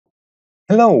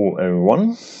Hello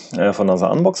everyone, I have another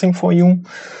unboxing for you.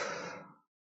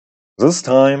 This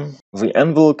time the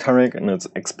Anvil Carrack in its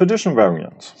Expedition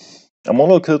variant. A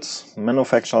model kit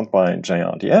manufactured by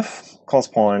JRDF.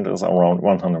 Cost point is around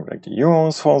 180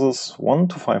 euros for this 1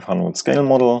 to 500 scale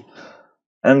model.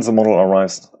 And the model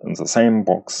arrives in the same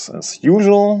box as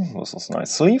usual, with this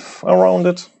nice sleeve around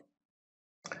it.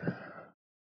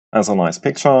 Has a nice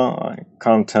picture. I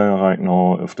can't tell right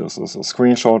now if this is a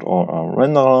screenshot or a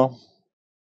renderer.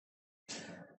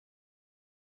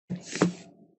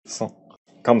 So,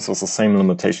 comes with the same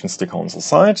limitation sticker on the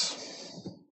side.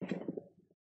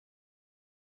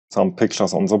 Some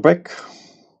pictures on the back.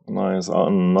 Nice,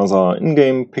 another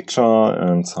in-game picture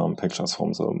and some pictures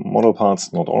from the model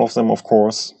parts, not all of them of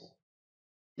course.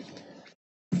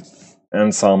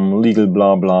 And some legal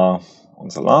blah blah on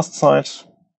the last side.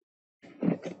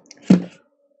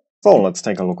 So let's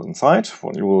take a look inside,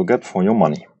 what you will get for your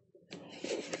money.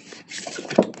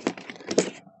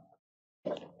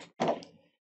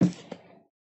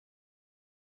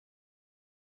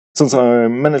 Since I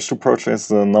managed to purchase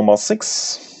the number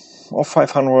 6 of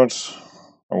 500,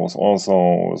 I was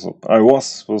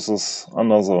with this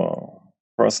under the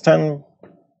first 10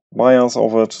 buyers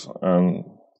of it, and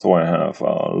so I have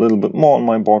a little bit more on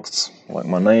my box, like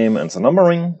my name and the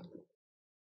numbering.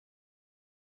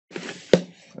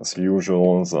 As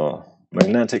usual, the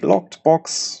magnetic locked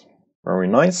box, very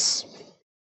nice.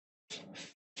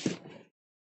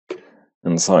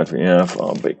 Inside we have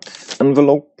a big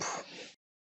envelope.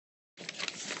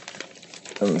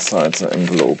 Inside the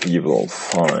envelope you will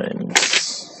find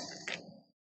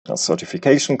a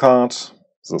certification card,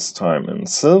 this time in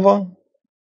silver.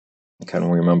 You can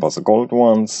remember the gold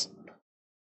ones,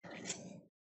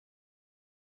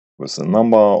 with the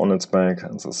number on its back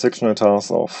and the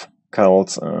signatures of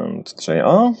Carls and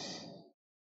JR.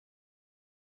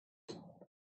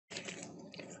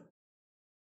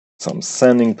 Some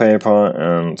sanding paper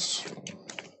and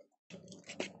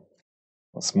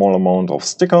a small amount of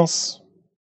stickers.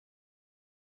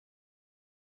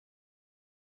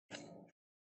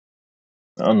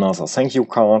 Another thank you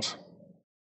card.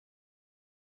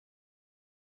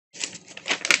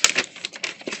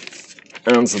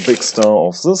 And the big star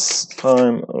of this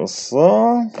time is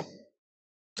the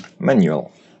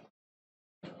manual.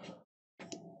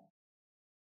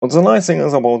 What the nice thing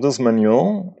is about this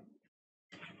manual,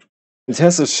 it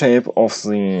has the shape of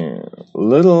the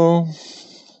little,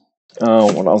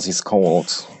 what are these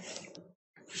called?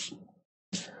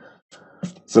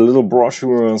 The little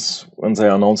brochures when they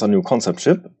announce a new concept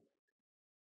ship,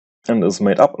 and is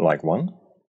made up like one.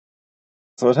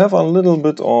 So it have a little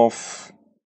bit of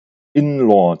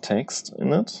in-lore text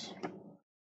in it.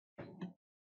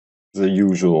 The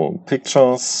usual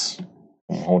pictures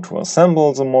on how to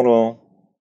assemble the model.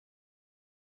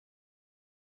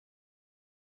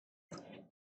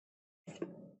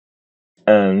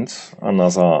 And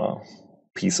another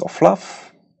piece of fluff.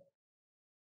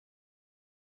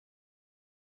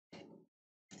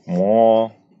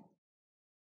 More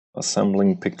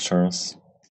assembling pictures.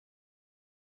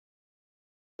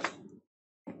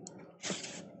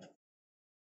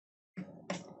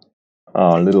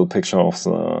 A little picture of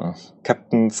the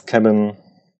captain's cabin,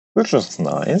 which is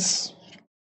nice.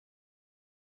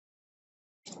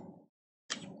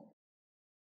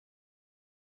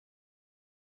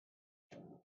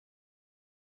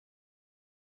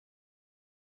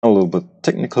 A little bit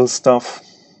technical stuff.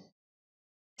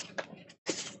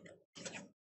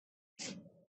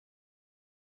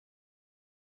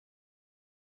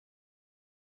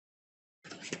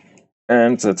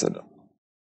 And that's it.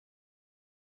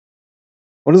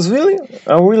 What is really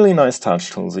a really nice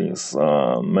touch to these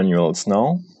manuals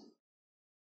now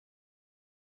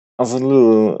are the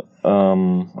little,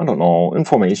 I don't know,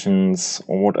 informations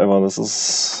or whatever this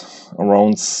is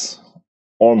around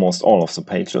almost all of the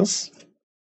pages.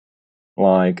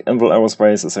 Like, Anvil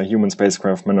Aerospace is a human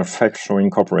spacecraft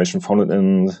manufacturing corporation founded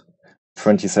in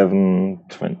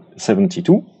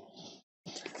 2772,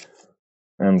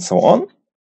 and so on.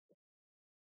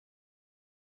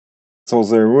 So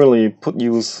they really put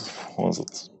use for the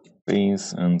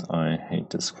space, and I hate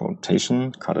this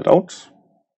quotation, cut it out.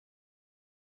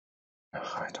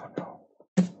 I don't know.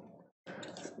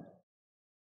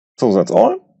 So that's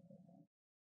all.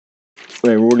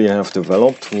 They really have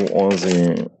developed through all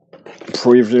the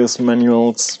previous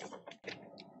manuals.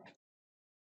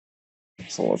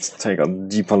 So let's take a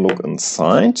deeper look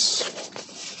inside.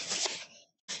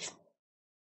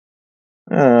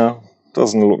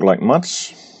 Doesn't look like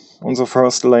much on the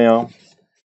first layer.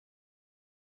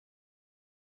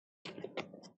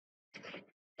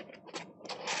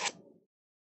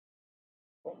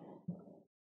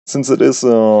 Since it is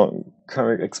a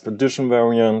Carrack Expedition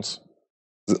variant,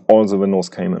 all the windows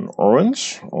came in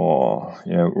orange, or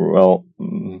yeah, well,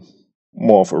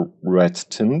 more of a red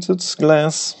tinted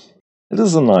glass. It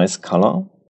is a nice color.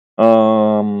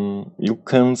 You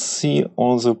can see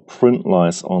all the print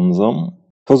lines on them.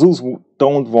 For those who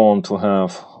don't want to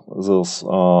have this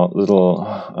little,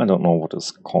 I don't know what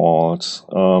it's called,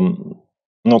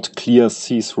 not clear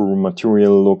see-through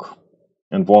material look,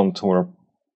 and want to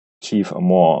achieve a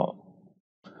more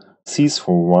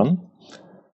see-through one,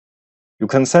 you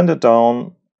can sand it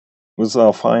down with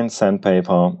a fine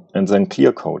sandpaper and then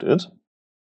clear coat it.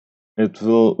 It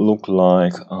will look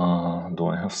like, do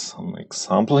I have some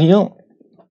example here?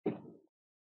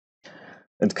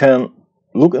 It can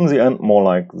look in the end more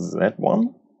like that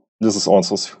one. This is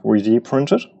also 3D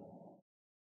printed.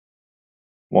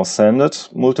 Was sanded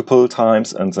multiple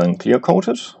times and then clear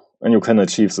coated. And you can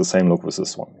achieve the same look with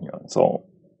this one here. So,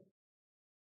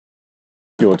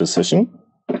 your decision.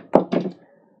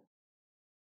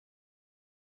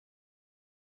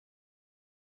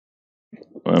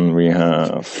 And we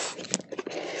have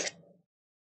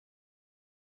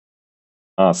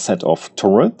a set of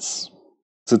turrets.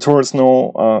 The turrets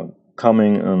now are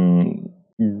coming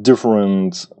in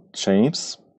different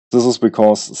shapes. This is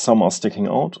because some are sticking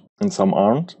out and some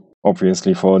aren't,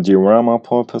 obviously for diorama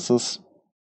purposes.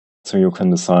 So you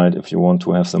can decide if you want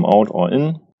to have them out or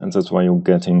in, and that's why you're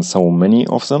getting so many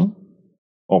of them.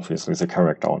 Obviously the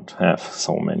Carrack don't have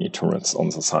so many turrets on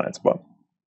the sides, but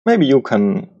maybe you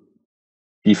can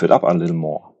beef it up a little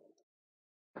more.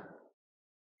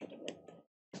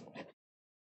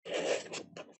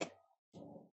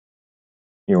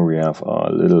 Here we have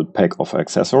a little pack of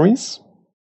accessories.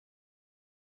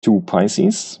 2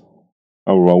 Pisces,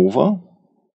 a rover,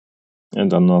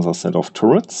 and another set of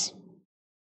turrets.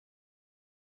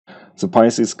 The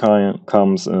Pisces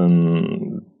comes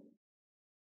in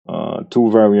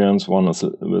 2 variants. One is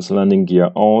with landing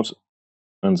gear out,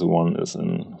 and the one is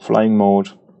in flying mode.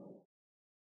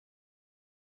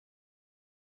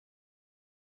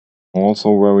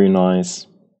 Also very nice.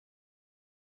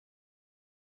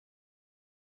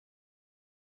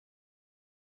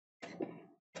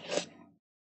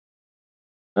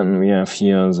 And we have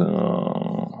here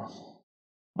the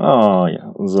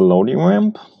loading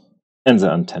ramp and the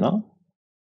antenna.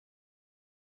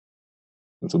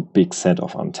 It's a big set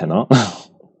of antenna.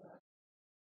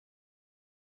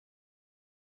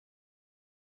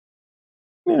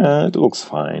 Yeah, it looks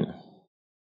fine.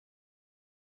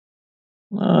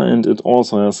 And it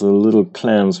also has a little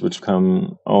clamps which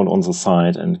come out on the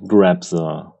side and grab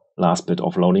the last bit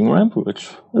of loading ramp, which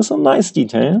is a nice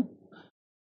detail.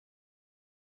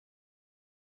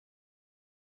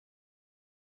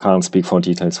 Can't speak for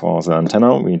details for the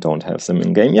antenna, we don't have them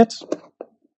in game yet.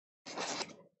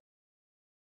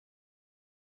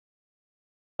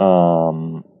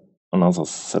 Another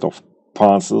set of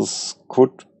parts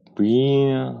could be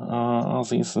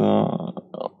these.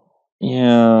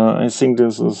 Yeah, I think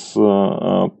this is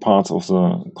part of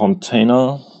the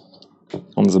container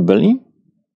on the belly.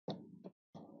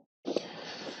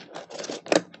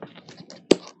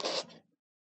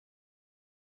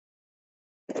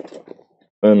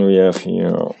 Then we have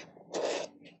here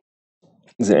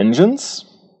the engines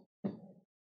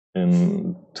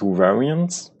in 2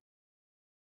 variants.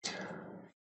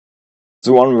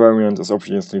 The one variant is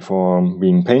obviously for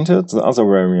being painted, the other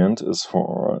variant is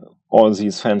for all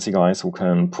these fancy guys who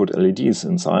can put LEDs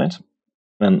inside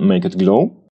and make it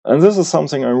glow. And this is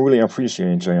something I really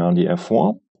appreciate JRDF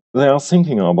for. They are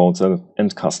thinking about the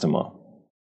end customer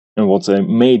and what they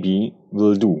maybe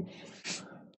will do.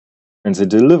 And they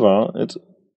deliver it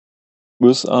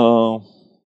with a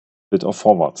bit of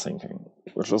forward thinking,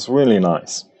 which is really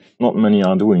nice. Not many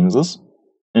are doing this.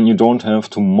 And you don't have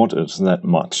to mod it that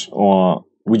much or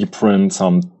reprint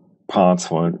some parts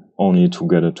for it only to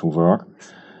get it to work.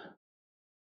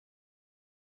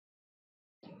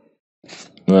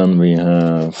 Then we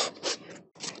have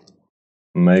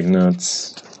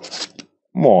magnets,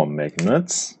 more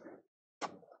magnets,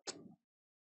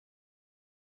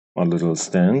 a little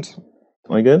stand,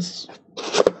 I guess.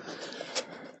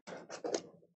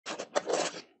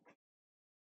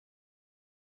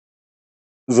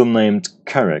 The named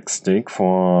Carrack stick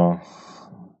for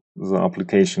the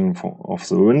application of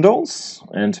the windows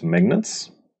and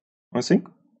magnets, I think.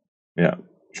 Yeah,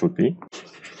 should be.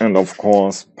 And of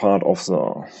course, part of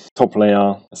the top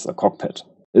layer is a cockpit.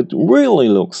 It really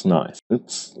looks nice.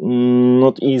 It's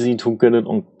not easy to get it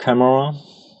on camera,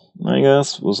 I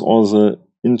guess, with all the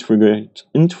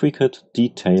intricate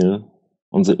detail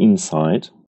on the inside.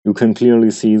 You can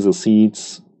clearly see the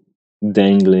seats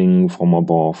dangling from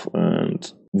above,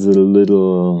 and the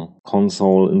little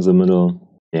console in the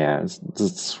middle. Yeah,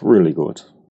 it's really good.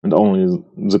 And only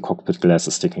the cockpit glass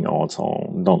is sticking out,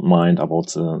 so don't mind about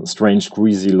the strange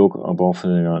greasy look above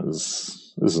here.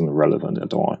 Isn't relevant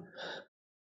at all.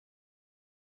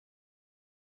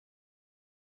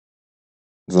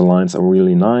 The lines are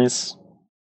really nice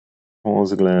for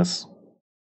the glass.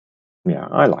 Yeah,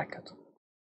 I like it.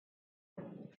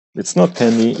 It's not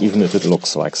candy, even if it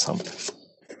looks like some.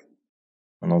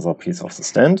 Another piece of the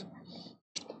stand.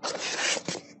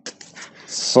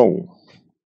 So,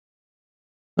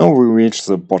 now we reach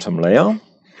the bottom layer.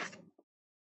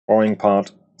 Boring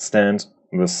part, stand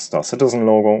with Star Citizen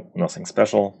logo, nothing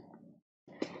special.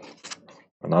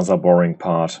 Another boring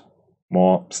part,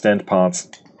 more stand parts.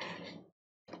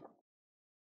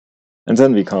 And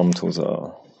then we come to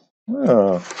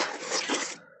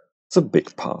the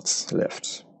big parts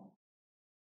left.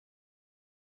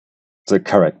 The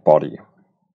Carrack body,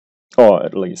 or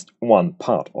at least one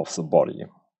part of the body.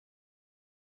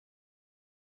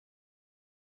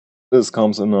 This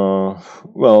comes in a,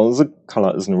 well, the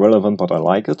color isn't relevant, but I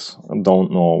like it. I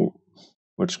don't know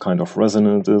which kind of resin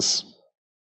it is,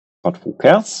 but who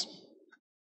cares?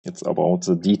 It's about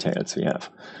the details we have.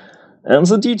 And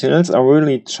the details are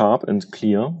really sharp and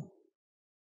clear.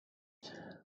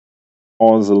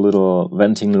 All the little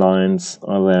venting lines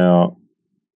are there.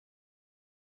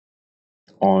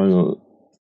 All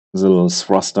the little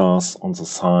thrusters on the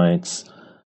sides.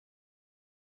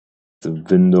 The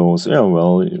windows, yeah,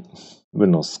 well,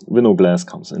 window glass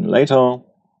comes in later.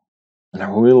 And I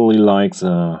really like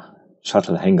the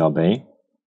shuttle hangar bay.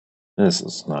 This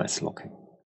is nice looking.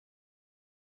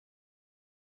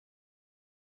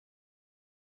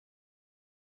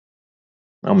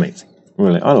 Amazing.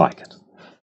 Really, I like it.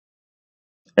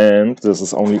 And this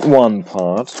is only one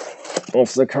part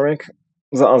of the Carrack.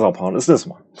 The other part is this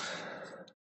one.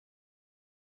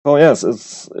 So yes,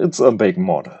 it's a big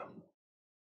model.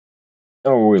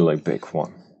 A really big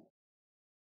one.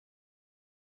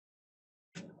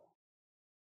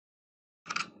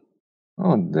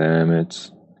 Oh damn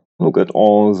it. Look at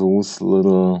all those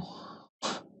little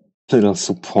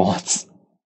supports.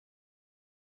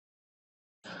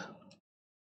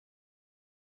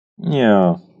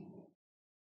 Yeah.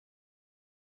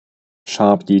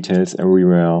 Sharp details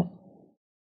everywhere.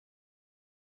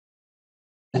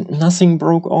 And nothing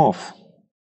broke off.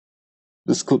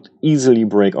 This could easily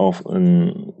break off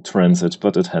in transit,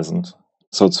 but it hasn't.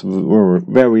 So it's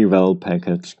very well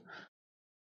packaged.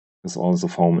 There's all the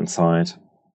foam inside.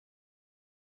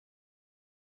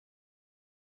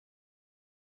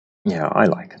 Yeah, I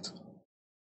like it.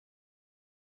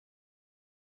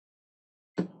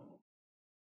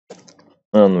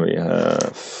 And we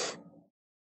have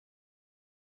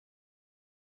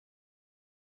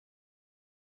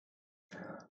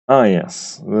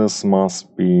yes, this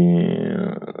must be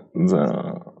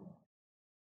the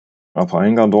upper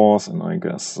hangar doors, and I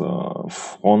guess the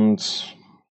front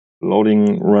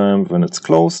loading ramp when it's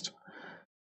closed.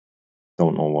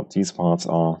 Don't know what these parts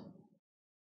are.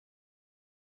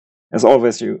 As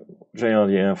always,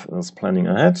 JRDF is planning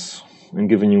ahead and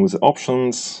giving you the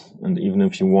options, and even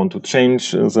if you want to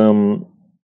change them,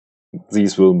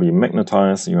 these will be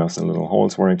magnetized. You have the little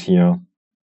holes right here,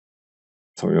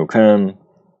 so you can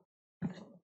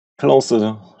close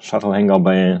the shuttle hangar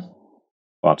bay,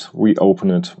 but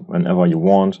reopen it whenever you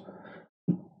want.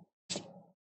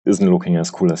 Isn't looking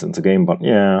as cool as in the game, but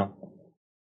yeah,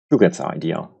 you get the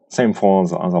idea. Same for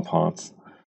the other parts.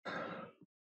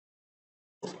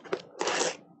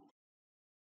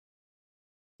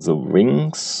 The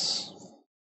wings,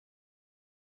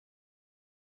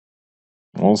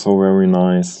 also very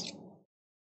nice.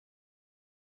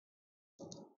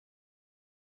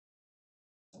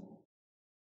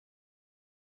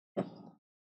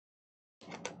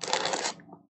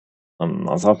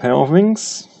 Another pair of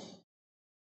wings.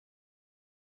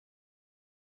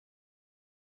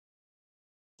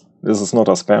 This is not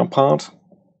a spare part.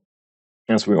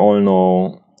 As we all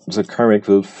know, the Carrack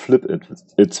will flip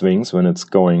its wings when it's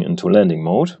going into landing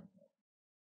mode.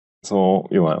 So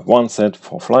you have one set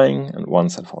for flying and one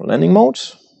set for landing mode.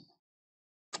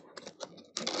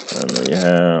 And we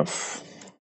have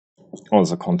all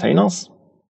the containers.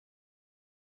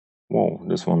 Whoa,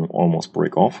 this one almost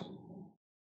broke off.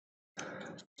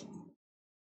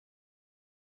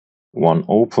 One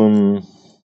open,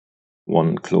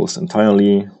 one closed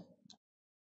entirely.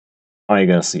 I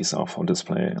guess these are for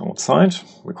display outside,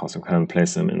 because you can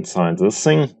place them inside this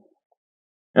thing.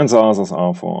 And the others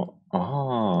are for,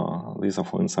 these are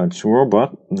for inside, sure,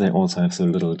 but they also have the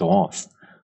little doors.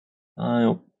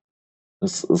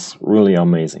 This is really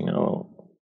amazing.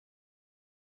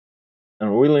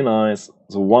 And really nice,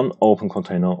 the one open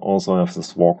container also has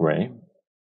this walkway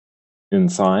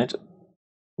inside.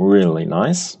 Really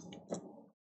nice.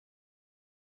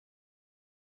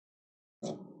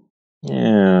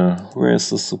 Yeah,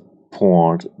 where's the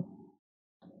support?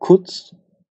 Could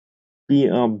be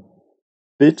a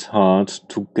bit hard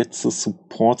to get the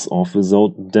supports off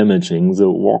without damaging the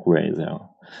walkway there.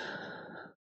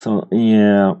 So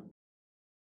yeah.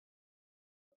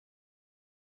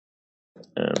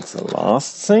 And the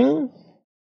last thing,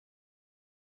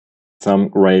 some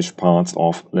grayish parts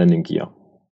of landing gear.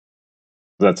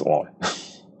 That's all.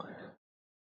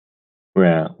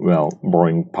 Well,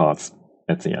 boring parts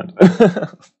at the end.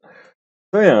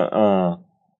 So yeah,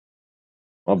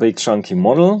 a big chunky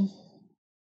model,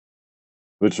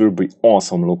 which will be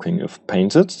awesome looking if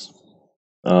painted.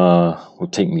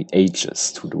 Would take me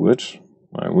ages to do it.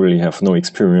 I really have no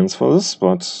experience for this,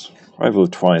 but I will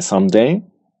try someday.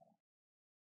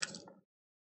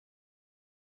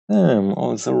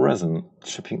 All the resin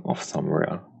chipping off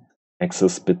somewhere.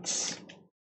 Excess bits.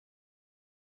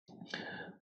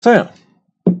 So yeah.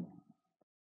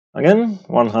 Again,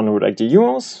 180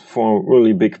 euros for a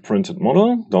really big printed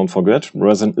model. Don't forget,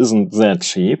 resin isn't that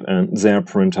cheap and their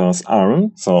printers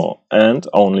aren't. And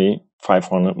only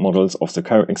 500 models of the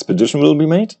Carrack Expedition will be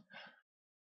made.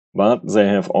 But they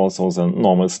have also the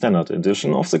normal standard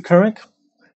edition of the Carrack,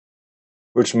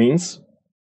 which means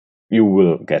you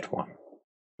will get one.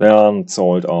 They aren't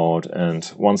sold out, and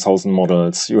 1000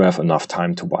 models, you have enough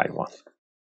time to buy one.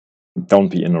 Don't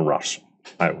be in a rush,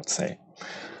 I would say.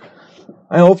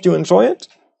 I hope you enjoy it.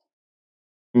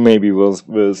 Maybe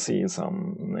we'll see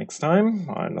some next time.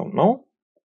 I don't know.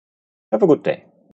 Have a good day.